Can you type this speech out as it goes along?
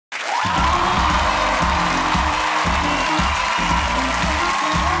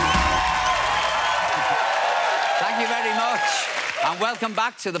welcome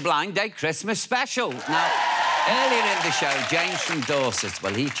back to the Blind Date Christmas special. Now, earlier in the show, James from Dorset,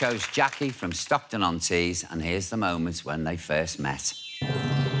 well, he chose Jackie from Stockton-on-Tees, and here's the moments when they first met.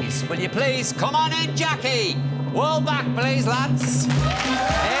 Will you please come on in, Jackie? Wall back, please, lads.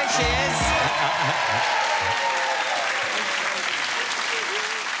 Here she is.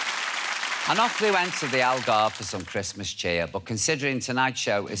 And off they went to the Algarve for some Christmas cheer, but considering tonight's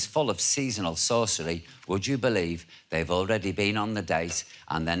show is full of seasonal sorcery, would you believe they've already been on the date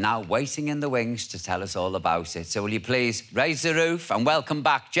and they're now waiting in the wings to tell us all about it? So will you please raise the roof and welcome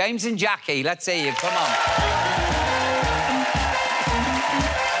back James and Jackie. Let's see you, come on.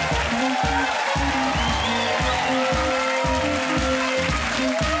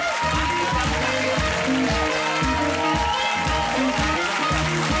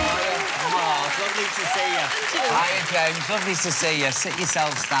 Hi, James. Lovely to see you. Sit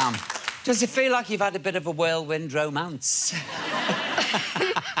yourselves down. Does it feel like you've had a bit of a whirlwind romance?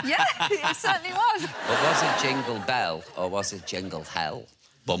 Yeah, it certainly was. But was it Jingle Bell or was it Jingle Hell?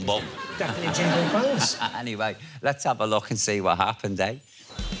 Bum, bum. Definitely Jingle Bells. Anyway, let's have a look and see what happened, eh?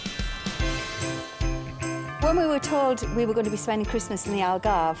 When we were told we were going to be spending Christmas in the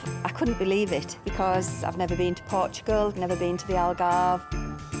Algarve, I couldn't believe it because I've never been to Portugal, never been to the Algarve.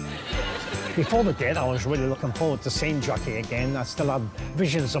 Before the date, I was really looking forward to seeing Jackie again. I still had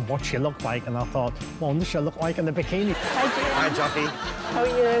visions of what she looked like, and I thought, well, what she'll look like in the bikini. Hi, Jim. Hi, Jackie. How are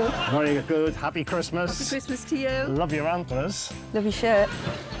you? Very good. Happy Christmas. Happy Christmas to you. Love your antlers. Love your shirt.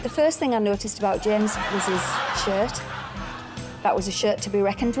 The first thing I noticed about James was his shirt. That was a shirt to be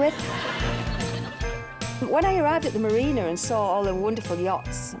reckoned with. When I arrived at the marina and saw all the wonderful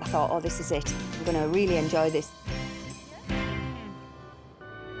yachts, I thought, oh, this is it. I'm going to really enjoy this.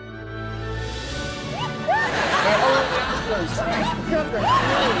 The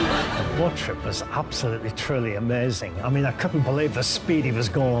boat trip was absolutely, truly amazing. I mean, I couldn't believe the speed he was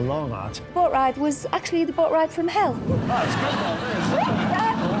going along at. The boat ride was actually the boat ride from hell. Oh, it's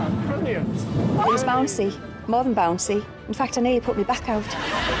good, brilliant. It was bouncy, more than bouncy. In fact, I nearly put my back out.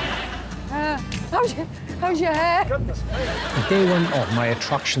 How's your hair? Goodness me. The day went on, my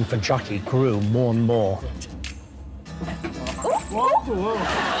attraction for Jackie grew more and more.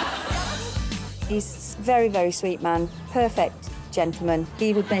 He's a very, very sweet man, perfect gentleman.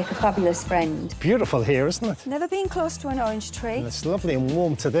 He would make a fabulous friend. Beautiful here, isn't it? Never been close to an orange tree. And it's lovely and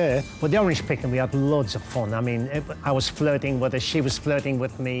warm today. With the orange picking, we had loads of fun. I mean, I was flirting with her, she was flirting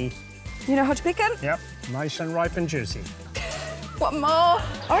with me. You know how to pick them? Yep, nice and ripe and juicy. What more?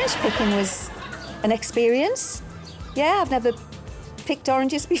 Orange picking was an experience. Yeah, I've never picked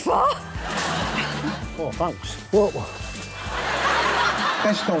oranges before. Oh, thanks. Whoa.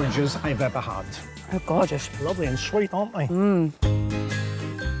 Best oranges I've ever had. Oh, gorgeous. Lovely and sweet, aren't they?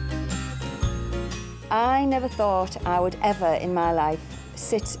 I never thought I would ever in my life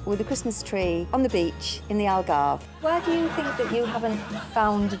sit with a Christmas tree on the beach in the Algarve. Why do you think that you haven't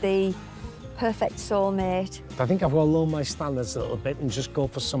found the perfect soulmate? I think I've got to lower my standards a little bit and just go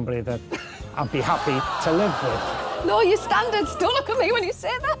for somebody that I'd be happy to live with. Lower your standards. Don't look at me when you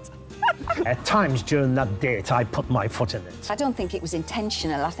say that. At times during that date, I put my foot in it. I don't think it was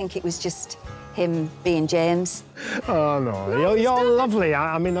intentional. I think it was just him being James. Oh, no, you're lovely.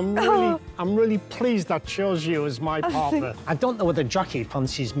 I mean, I'm really pleased that chose you as my partner. I don't know whether Jackie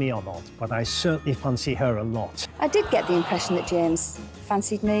fancies me or not, but I certainly fancy her a lot. I did get the impression that James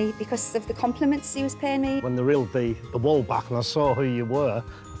fancied me because of the compliments he was paying me. When they reeled the wall back and I saw who you were,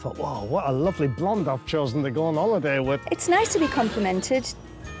 I thought, wow, what a lovely blonde I've chosen to go on holiday with. It's nice to be complimented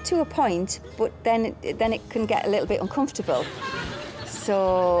to a point, but then it can get a little bit uncomfortable.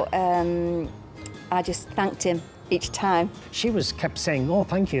 So I just thanked him each time. She kept saying, oh,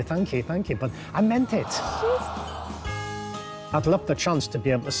 thank you, thank you, thank you, but I meant it. I'd love the chance to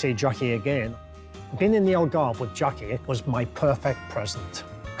be able to see Jackie again. Being in the Algarve with Jackie was my perfect present.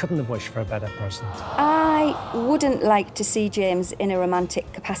 Couldn't have wished for a better present. I wouldn't like to see James in a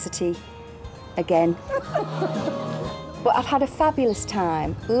romantic capacity again. But I've had a fabulous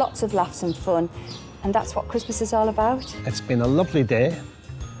time, lots of laughs and fun, and that's what Christmas is all about. It's been a lovely day.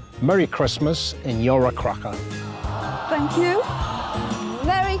 Merry Christmas, and you're a cracker. Thank you.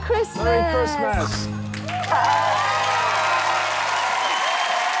 Merry Christmas. Merry Christmas.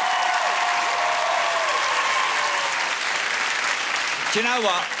 Do you know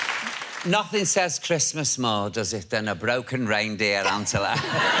what? Nothing says Christmas more, does it, than a broken reindeer antler.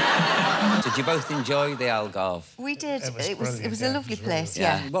 Did you both enjoy the Algarve? We did. It was a lovely place,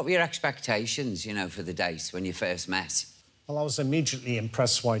 Yeah. yeah. What were your expectations, you know, for the date when you first met? Well, I was immediately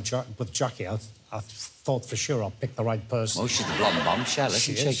impressed with Jackie. I thought for sure I'd pick the right person. Oh, she's a blonde bombshell,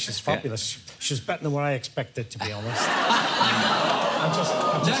 isn't she? She's fabulous. She's better than what I expected, to be honest.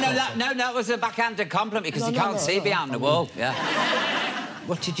 No, that was a backhanded compliment because you can't see behind the wall. Yeah.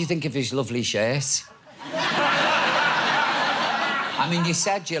 What did you think of his lovely shirt? I mean, you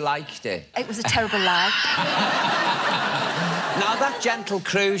said you liked it. It was a terrible lie. Now, that gentle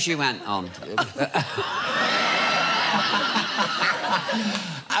cruise you went on...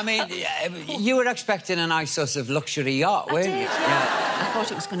 I mean, you were expecting a nice sort of luxury yacht, weren't you? Yeah. I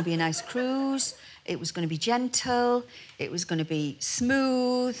thought it was going to be a nice cruise, it was going to be gentle, it was going to be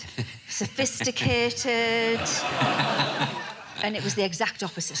smooth, sophisticated... and it was the exact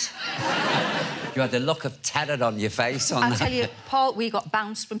opposite. You had a look of terror on your face on I'll tell you, Paul, we got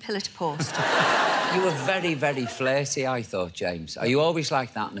bounced from pillar to post. You were very, very flirty, I thought, James. Are you always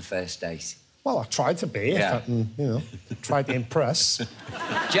like that on the first date? Well, I tried to be, yeah. if I can, you know, try to impress.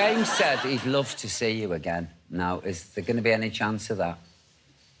 James said he'd love to see you again. Now, is there going to be any chance of that?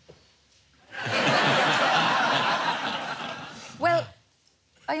 Well,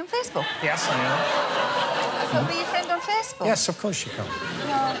 are you on Facebook? Yes, I am. I'll be your friend on Facebook? Yes, of course you can.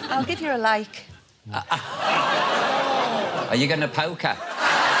 Well, I'll give you a like. Are you going to poke her?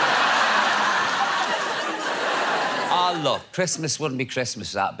 Oh, look, Christmas wouldn't be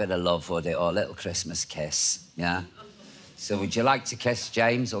Christmas without a bit of love, would it? Or a little Christmas kiss, yeah? So would you like to kiss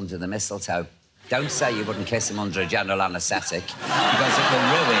James under the mistletoe? Don't say you wouldn't kiss him under a general anaesthetic, because it will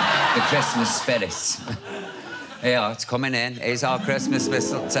ruin the Christmas spirit. Here, it's coming in. Here's our Christmas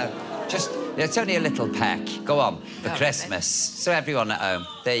mistletoe. It's only a little peck. Go on, for Christmas. So everyone at home,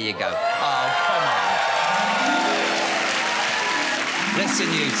 there you go. Oh, come on.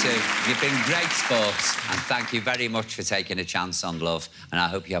 Listen, you two, you've been great sports, and thank you very much for taking a chance on love, and I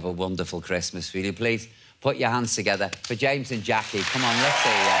hope you have a wonderful Christmas. Will you please put your hands together for James and Jackie? Come on, let's see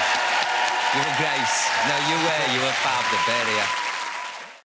you. You were great. No, you were fab, the pair of you.